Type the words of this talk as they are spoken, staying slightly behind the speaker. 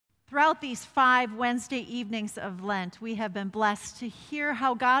Throughout these 5 Wednesday evenings of Lent, we have been blessed to hear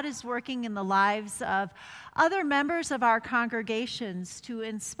how God is working in the lives of other members of our congregations to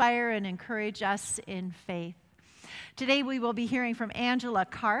inspire and encourage us in faith. Today we will be hearing from Angela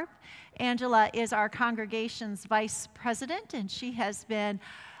Karp. Angela is our congregation's vice president, and she has been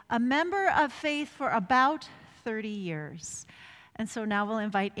a member of faith for about 30 years. And so now we'll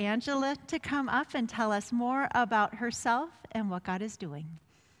invite Angela to come up and tell us more about herself and what God is doing.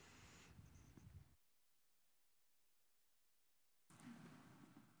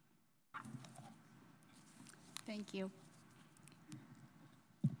 Thank you.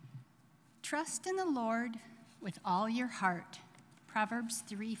 Trust in the Lord with all your heart, Proverbs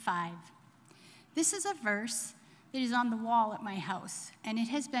 3:5. This is a verse that is on the wall at my house, and it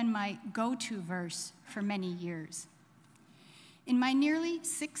has been my go-to verse for many years. In my nearly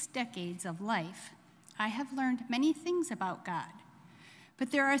 6 decades of life, I have learned many things about God,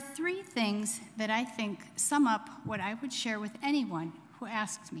 but there are 3 things that I think sum up what I would share with anyone who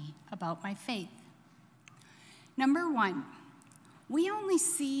asks me about my faith. Number 1, we only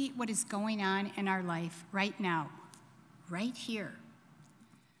see what is going on in our life right now, right here.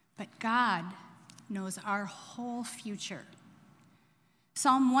 But God knows our whole future.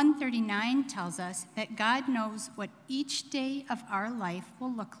 Psalm 139 tells us that God knows what each day of our life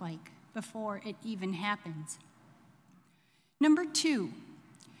will look like before it even happens. Number 2,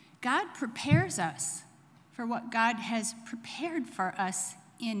 God prepares us for what God has prepared for us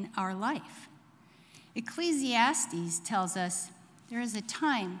in our life. Ecclesiastes tells us there is a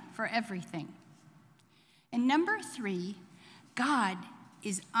time for everything. And number 3, God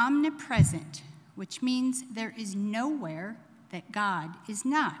is omnipresent, which means there is nowhere that God is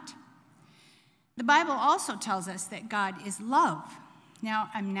not. The Bible also tells us that God is love. Now,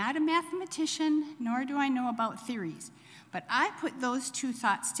 I'm not a mathematician, nor do I know about theories, but I put those 2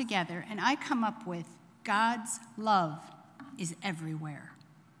 thoughts together and I come up with God's love is everywhere.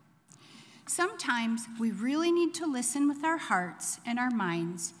 Sometimes we really need to listen with our hearts and our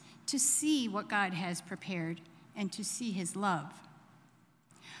minds to see what God has prepared and to see his love.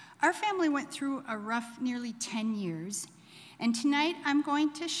 Our family went through a rough nearly 10 years, and tonight I'm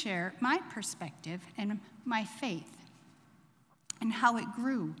going to share my perspective and my faith and how it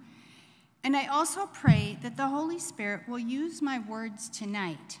grew. And I also pray that the Holy Spirit will use my words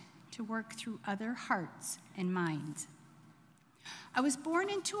tonight to work through other hearts and minds. I was born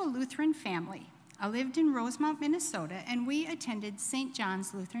into a Lutheran family. I lived in Rosemount, Minnesota, and we attended St.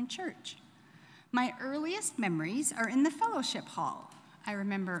 John's Lutheran Church. My earliest memories are in the fellowship hall. I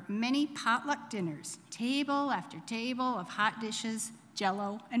remember many potluck dinners, table after table of hot dishes,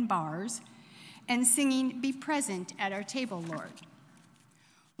 Jell-O, and bars, and singing "Be Present at Our Table, Lord."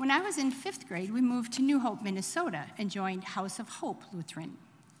 When I was in 5th grade, we moved to New Hope, Minnesota, and joined House of Hope Lutheran.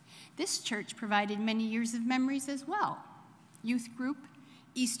 This church provided many years of memories as well. Youth group,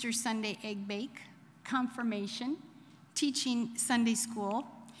 Easter Sunday egg bake, confirmation, teaching Sunday school,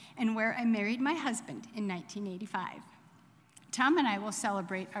 and where I married my husband in 1985. Tom and I will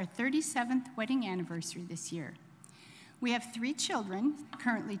celebrate our 37th wedding anniversary this year. We have 3 children,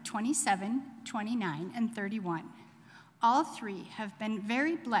 currently 27, 29, and 31. All 3 have been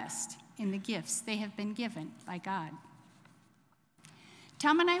very blessed in the gifts they have been given by God.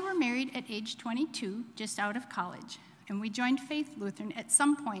 Tom and I were married at age 22, just out of college, and we joined Faith Lutheran at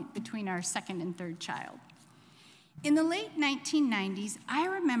some point between our 2nd and 3rd child. In the late 1990s, I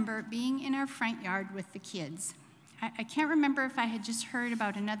remember being in our front yard with the kids. I can't remember if I had just heard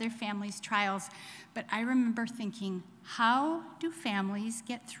about another family's trials, but I remember thinking, how do families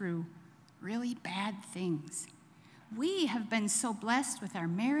get through really bad things? We have been so blessed with our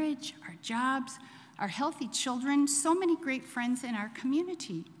marriage, our jobs, our healthy children, so many great friends in our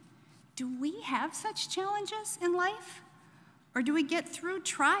community. Do we have such challenges in life? Or do we get through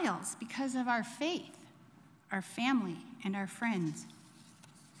trials because of our faith, our family, and our friends?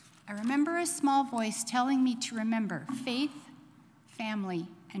 I remember a small voice telling me to remember faith, family,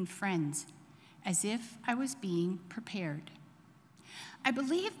 and friends, as if I was being prepared. I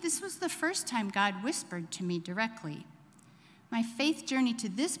believe this was the first time God whispered to me directly. My faith journey to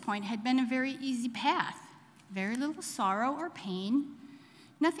this point had been a very easy path, very little sorrow or pain,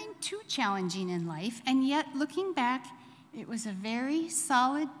 nothing too challenging in life, and yet looking back, it was a very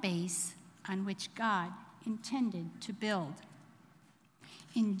solid base on which God intended to build.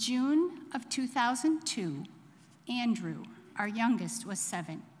 In June of 2002, Andrew, our youngest, was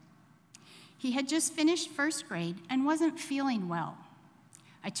 7. He had just finished 1st grade and wasn't feeling well.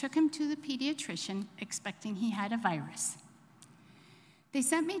 I took him to the pediatrician, expecting he had a virus. They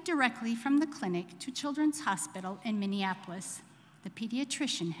sent me directly from the clinic to Children's Hospital in Minneapolis. the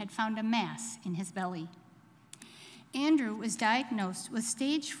pediatrician had found a mass in his belly. Andrew was diagnosed with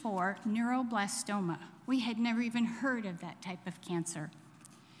stage 4 neuroblastoma. We had never even heard of that type of cancer.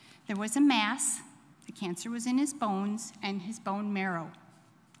 There was a mass. The cancer was in his bones and his bone marrow.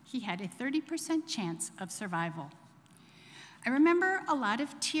 He had a 30% chance of survival. I remember a lot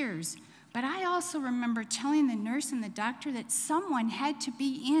of tears, but I also remember telling the nurse and the doctor that someone had to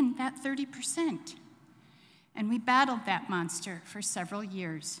be in that 30%. And we battled that monster for several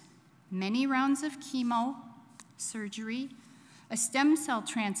years. Many rounds of chemo, surgery, a stem cell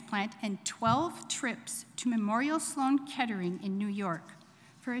transplant, and 12 trips to Memorial Sloan Kettering in New York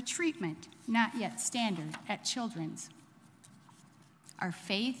for a treatment not yet standard at Children's. Our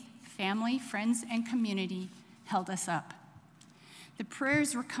faith, family, friends, and community held us up. The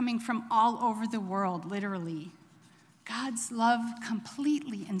prayers were coming from all over the world, literally. God's love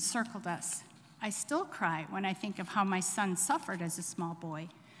completely encircled us. I still cry when I think of how my son suffered as a small boy,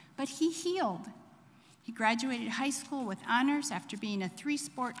 but he healed. He graduated high school with honors after being a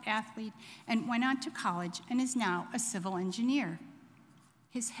 3-sport athlete and went on to college and is now a civil engineer.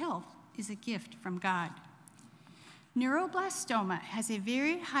 His health is a gift from God. Neuroblastoma has a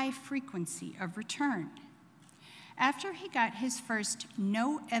very high frequency of return. After he got his first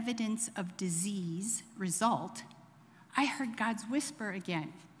no evidence of disease result, I heard God's whisper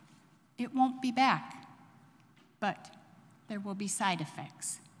again. It won't be back, but there will be side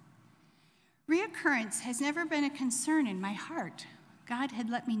effects. Reoccurrence has never been a concern in my heart. God had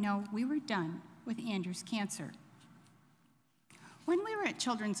let me know we were done with Andrew's cancer. When we were at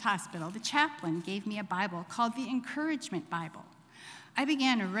Children's Hospital, the chaplain gave me a Bible called the Encouragement Bible. I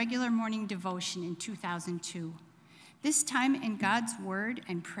began a regular morning devotion in 2002. This time in God's word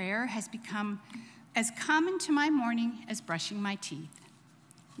and prayer has become as common to my morning as brushing my teeth.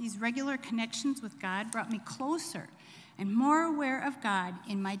 These regular connections with God brought me closer and more aware of God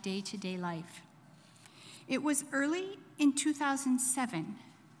in my day-to-day life. It was early in 2007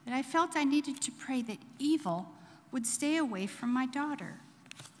 that I felt I needed to pray that evil would stay away from my daughter.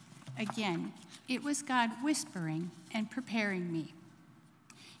 Again, it was God whispering and preparing me.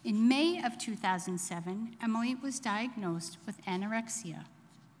 In May of 2007, Emily was diagnosed with anorexia.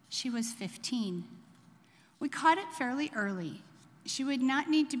 She was 15. We caught it fairly early. She would not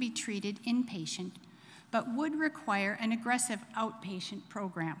need to be treated inpatient, but would require an aggressive outpatient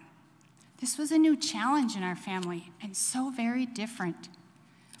program. This was a new challenge in our family and so very different.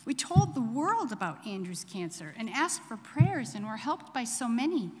 We told the world about Andrew's cancer and asked for prayers and were helped by so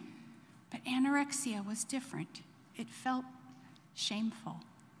many. But anorexia was different. It felt shameful.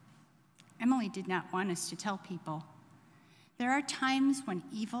 Emily did not want us to tell people. There are times when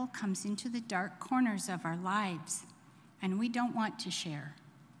evil comes into the dark corners of our lives, and we don't want to share.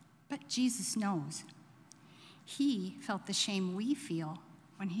 But Jesus knows. He felt the shame we feel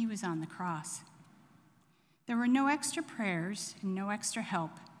when he was on the cross. There were no extra prayers and no extra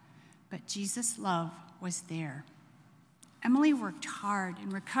help, but Jesus' love was there. Emily worked hard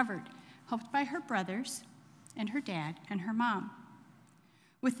and recovered, helped by her brothers and her dad and her mom.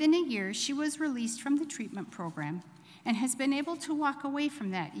 Within a year, she was released from the treatment program and has been able to walk away from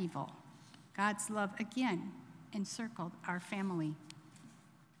that evil. God's love again encircled our family.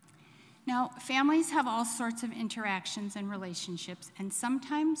 Now, families have all sorts of interactions and relationships, and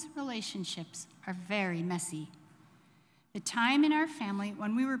sometimes relationships are very messy. The time in our family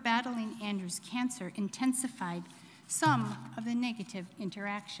when we were battling Andrew's cancer intensified some of the negative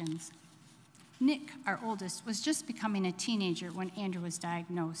interactions. Nick, our oldest, was just becoming a teenager when Andrew was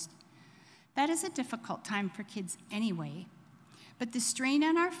diagnosed. That is a difficult time for kids anyway, but the strain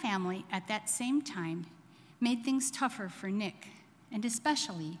on our family at that same time made things tougher for Nick, and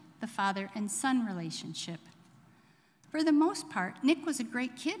especially the father and son relationship. For the most part, Nick was a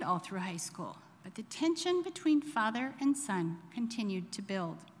great kid all through high school, but the tension between father and son continued to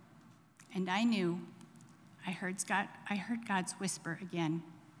build. And I knew, I heard God's whisper again.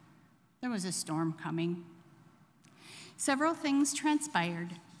 There was a storm coming. Several things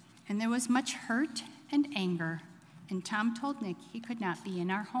transpired, and there was much hurt and anger, and Tom told Nick he could not be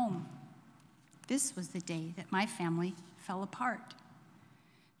in our home. This was the day that my family fell apart.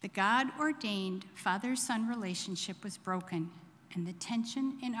 The God-ordained father-son relationship was broken, and the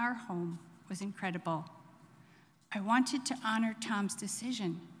tension in our home was incredible. I wanted to honor Tom's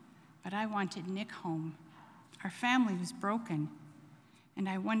decision, but I wanted Nick home. Our family was broken, and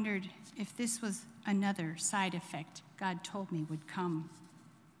I wondered if this was another side effect God told me would come.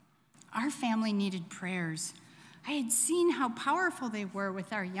 Our family needed prayers. I had seen how powerful they were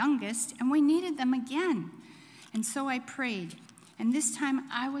with our youngest, and we needed them again. And so I prayed, and this time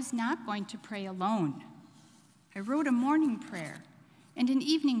I was not going to pray alone. I wrote a morning prayer and an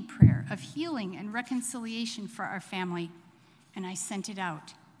evening prayer of healing and reconciliation for our family, and I sent it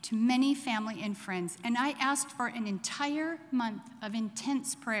out to many family and friends, and I asked for an entire month of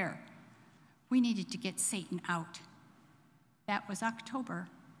intense prayer. We needed to get Satan out. That was October.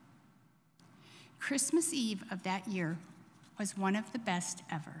 Christmas Eve of that year was one of the best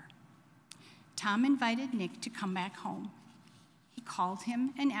ever. Tom invited Nick to come back home. He called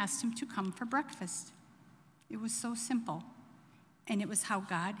him and asked him to come for breakfast. It was so simple, and it was how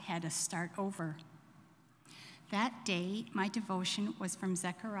God had us start over. That day, my devotion was from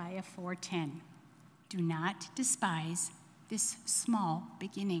Zechariah 4:10. Do not despise this small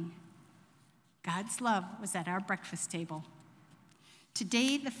beginning. God's love was at our breakfast table.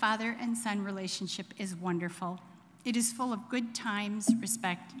 Today, the father and son relationship is wonderful. It is full of good times,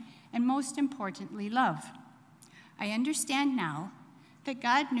 respect, and most importantly, love. I understand now that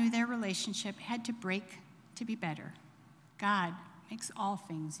God knew their relationship had to break to be better. God makes all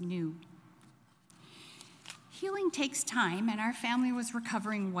things new. Healing takes time, and our family was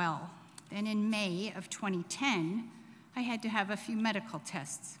recovering well. Then in May of 2010, I had to have a few medical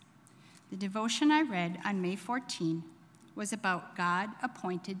tests. The devotion I read on May 14 was about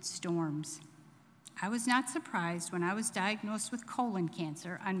God-appointed storms. I was not surprised when I was diagnosed with colon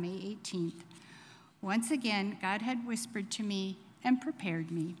cancer on May 18th. Once again, God had whispered to me and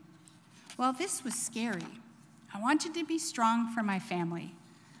prepared me. While this was scary, I wanted to be strong for my family.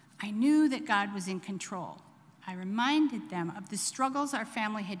 I knew that God was in control. I reminded them of the struggles our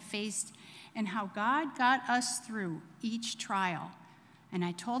family had faced and how God got us through each trial. And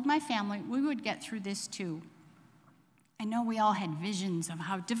I told my family we would get through this too. I know we all had visions of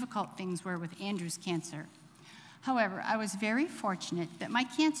how difficult things were with Andrew's cancer. However, I was very fortunate that my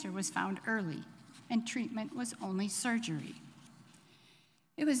cancer was found early and treatment was only surgery.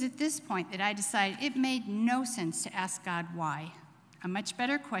 It was at this point that I decided it made no sense to ask God why. A much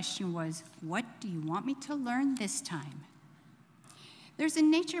better question was, what do you want me to learn this time? There's a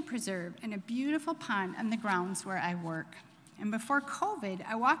nature preserve and a beautiful pond on the grounds where I work. And before COVID,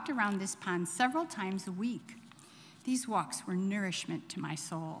 I walked around this pond several times a week. These walks were nourishment to my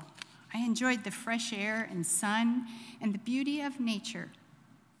soul. I enjoyed the fresh air and sun and the beauty of nature.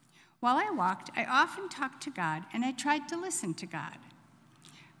 While I walked, I often talked to God, and I tried to listen to God.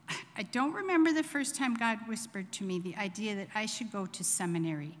 I don't remember the first time God whispered to me the idea that I should go to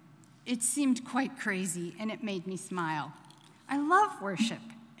seminary. It seemed quite crazy, and it made me smile. I love worship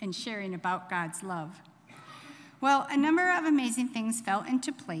and sharing about God's love. Well, a number of amazing things fell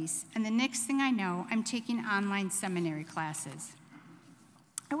into place, and the next thing I know, I'm taking online seminary classes.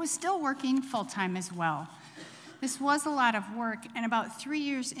 I was still working full-time as well. This was a lot of work, and about 3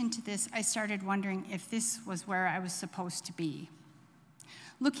 years into this, I started wondering if this was where I was supposed to be.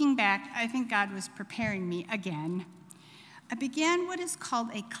 Looking back, I think God was preparing me again. I began what is called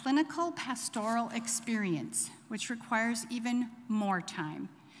a clinical pastoral experience, which requires even more time.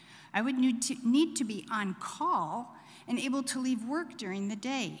 I would need to be on call and able to leave work during the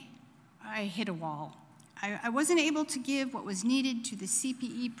day. I hit a wall. I wasn't able to give what was needed to the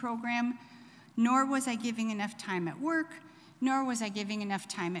CPE program, nor was I giving enough time at work, nor was I giving enough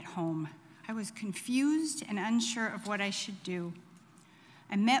time at home. I was confused and unsure of what I should do.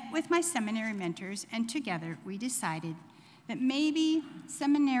 I met with my seminary mentors, and together we decided that maybe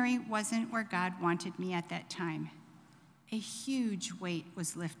seminary wasn't where God wanted me at that time. A huge weight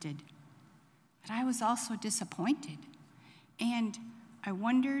was lifted, but I was also disappointed, and I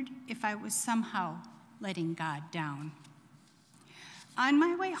wondered if I was somehow letting God down. On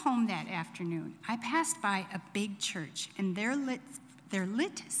my way home that afternoon, I passed by a big church, and their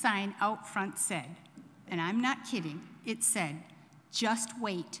lit sign out front said, and I'm not kidding, it said, "Just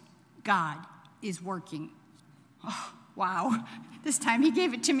wait, God is working." Oh, wow, this time he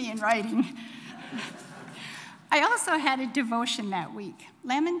gave it to me in writing. I also had a devotion that week,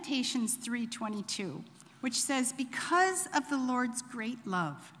 Lamentations 3:22, which says, "Because of the Lord's great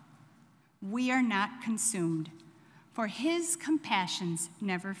love, we are not consumed, for his compassions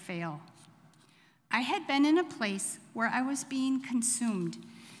never fail." I had been in a place where I was being consumed.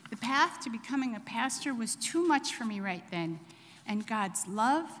 The path to becoming a pastor was too much for me right then, and God's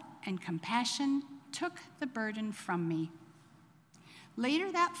love and compassion took the burden from me.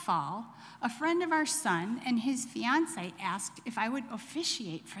 Later that fall, a friend of our son and his fiancée asked if I would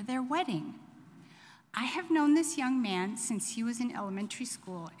officiate for their wedding. I have known this young man since he was in elementary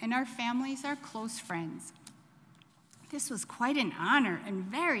school, and our families are close friends. This was quite an honor and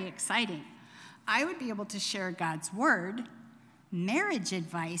very exciting. I would be able to share God's word, marriage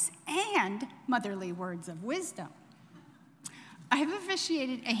advice, and motherly words of wisdom. I have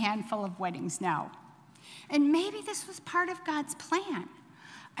officiated a handful of weddings now. And maybe this was part of God's plan.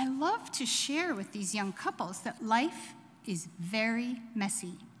 I love to share with these young couples that life is very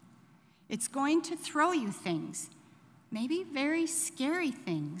messy. It's going to throw you things, maybe very scary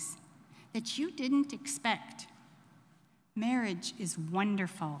things that you didn't expect. Marriage is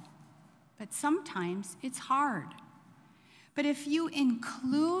wonderful, but sometimes it's hard. But if you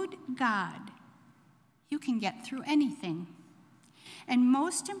include God, you can get through anything. And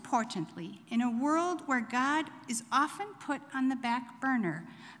most importantly, in a world where God is often put on the back burner,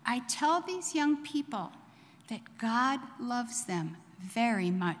 I tell these young people that God loves them very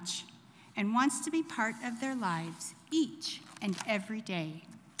much and wants to be part of their lives each and every day.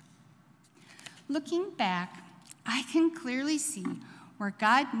 Looking back, I can clearly see where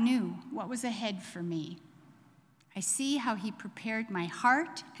God knew what was ahead for me. I see how he prepared my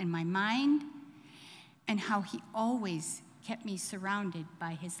heart and my mind, and how he always kept me surrounded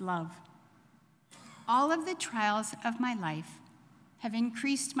by his love. All of the trials of my life have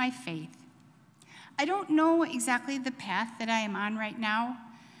increased my faith. I don't know exactly the path that I am on right now,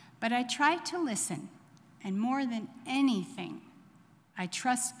 but I try to listen, and more than anything, I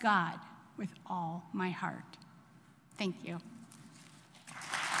trust God with all my heart. Thank you.